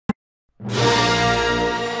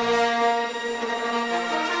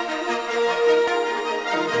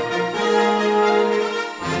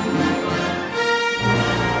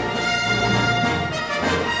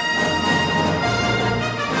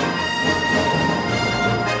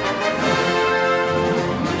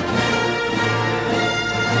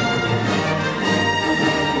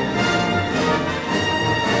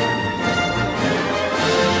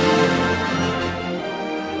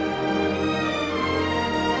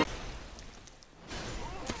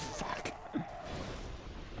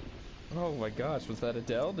gosh, was that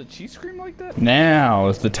Adele? Did she scream like that? Now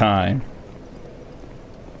is the time.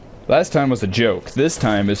 Last time was a joke. This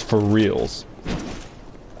time is for reals.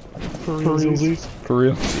 For realsies. For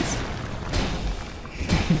realsies.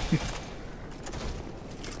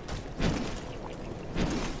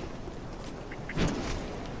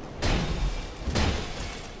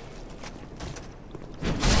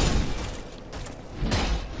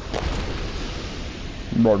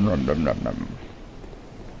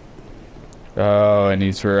 Oh, and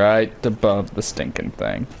he's right above the stinking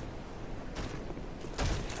thing.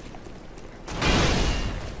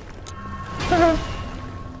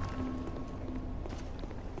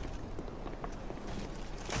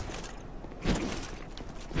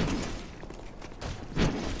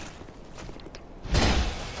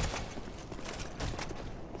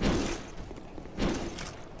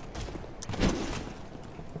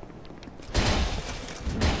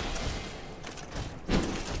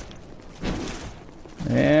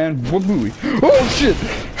 And wabooey. Oh shit!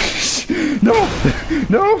 No!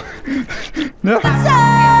 No! No!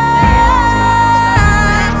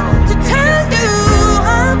 To tell you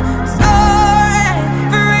I'm sorry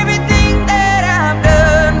for everything that I've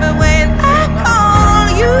done, but when I call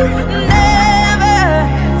you never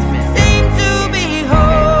seem to be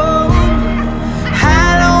home.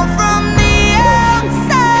 Hello from the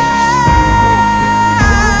outside.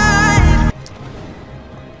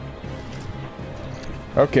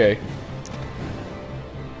 Okay.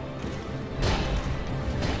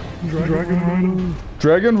 Dragonrider.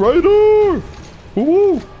 Dragonrider!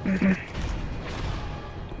 Woo!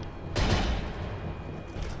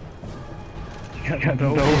 Got no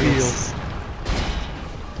heals.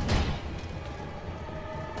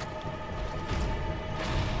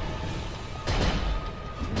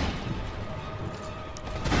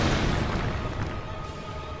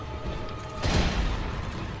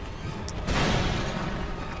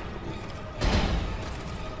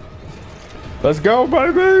 Let's go,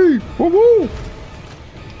 baby! Woo woo!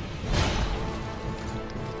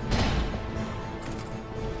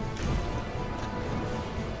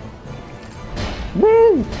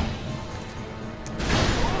 Woo!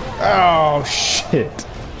 Oh shit!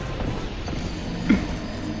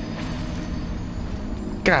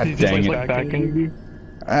 God dang it!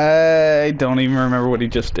 I don't even remember what he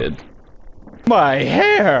just did. My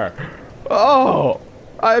hair! Oh,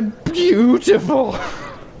 I'm beautiful.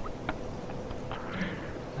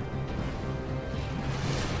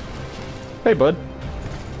 Hey, bud.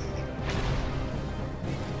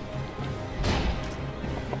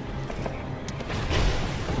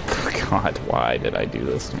 God, why did I do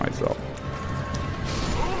this to myself?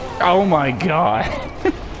 Oh my god.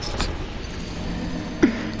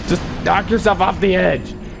 Just knock yourself off the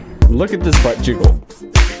edge. Look at this butt jiggle.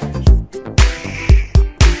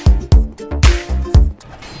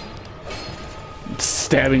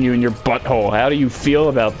 Stabbing you in your butthole. How do you feel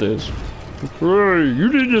about this? Hey,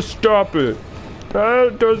 you need to stop it.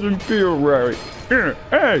 That doesn't feel right.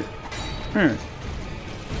 Hey!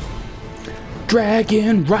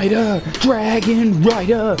 Dragonrider!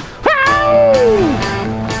 Dragonrider!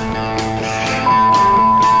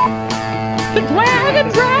 The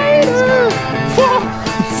Dragonrider!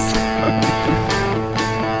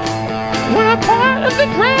 We're a part of the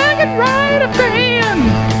Dragonrider band!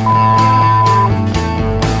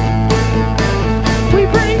 We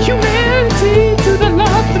bring humanity to the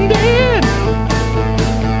lost and dead.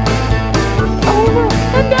 Over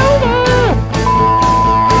and over.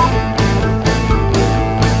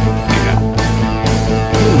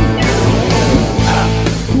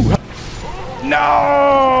 No!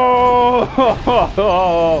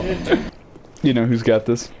 You know who's got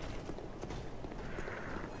this?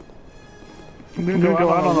 I'm gonna go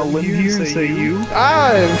out on a limb here and say you.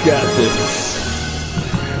 I've got this.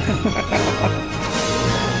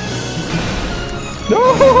 No!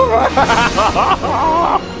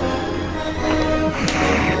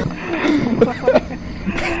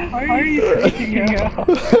 Why are you freaking out?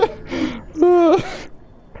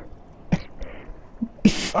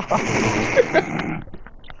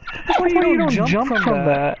 Why you don't jump from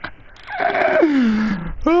that?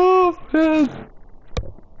 Oh, man.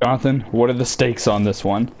 Jonathan, what are the stakes on this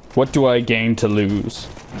one? What do I gain to lose?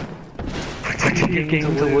 What do you gain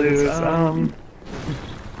to lose?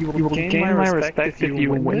 You will gain my respect if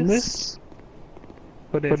you win this,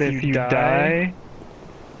 but if you die,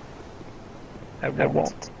 I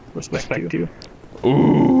won't respect you.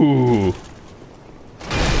 Ooh.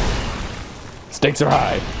 Stakes are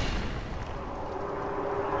high.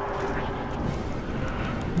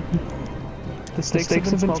 The stakes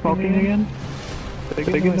have been smoking again?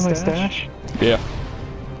 Bigger than my stash? Yeah.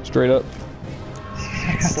 Straight up.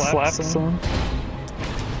 slap some.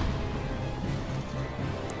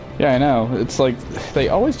 Yeah, I know. It's like, they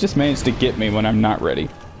always just manage to get me when I'm not ready.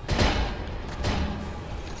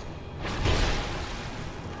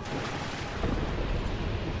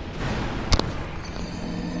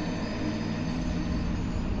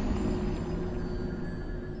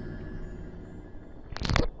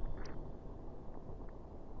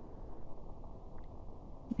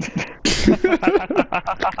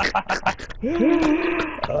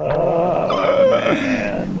 Oh,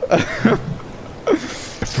 man.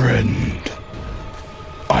 Friend,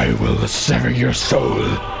 I will sever your soul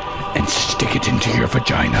and stick it into your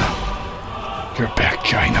vagina. Your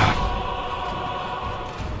backgina.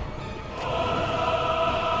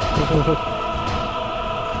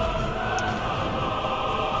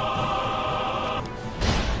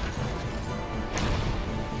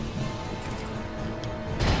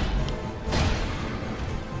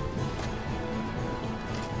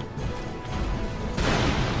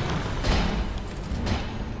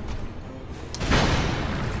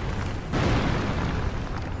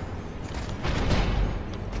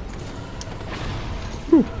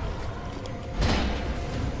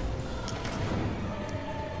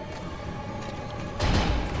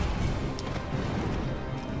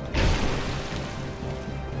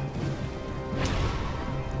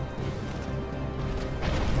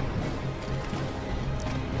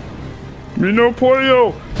 Mi no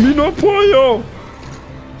pollo! Mi no pollo!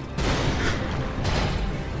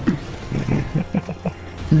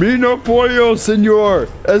 Mi no pollo, señor!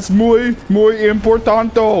 Es muy, muy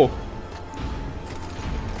importante!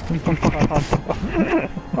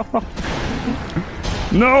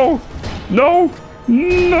 No! No!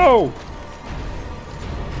 No!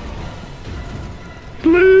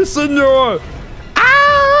 Please, señor!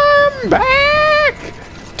 I'm back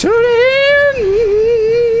to the end!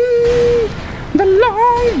 The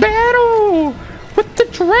long battle with the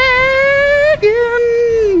dragon!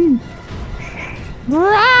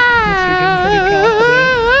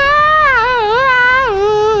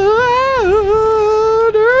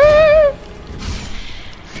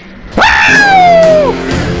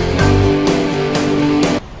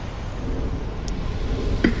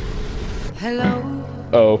 Hello.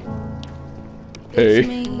 Oh. Hey. It's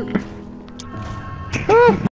me.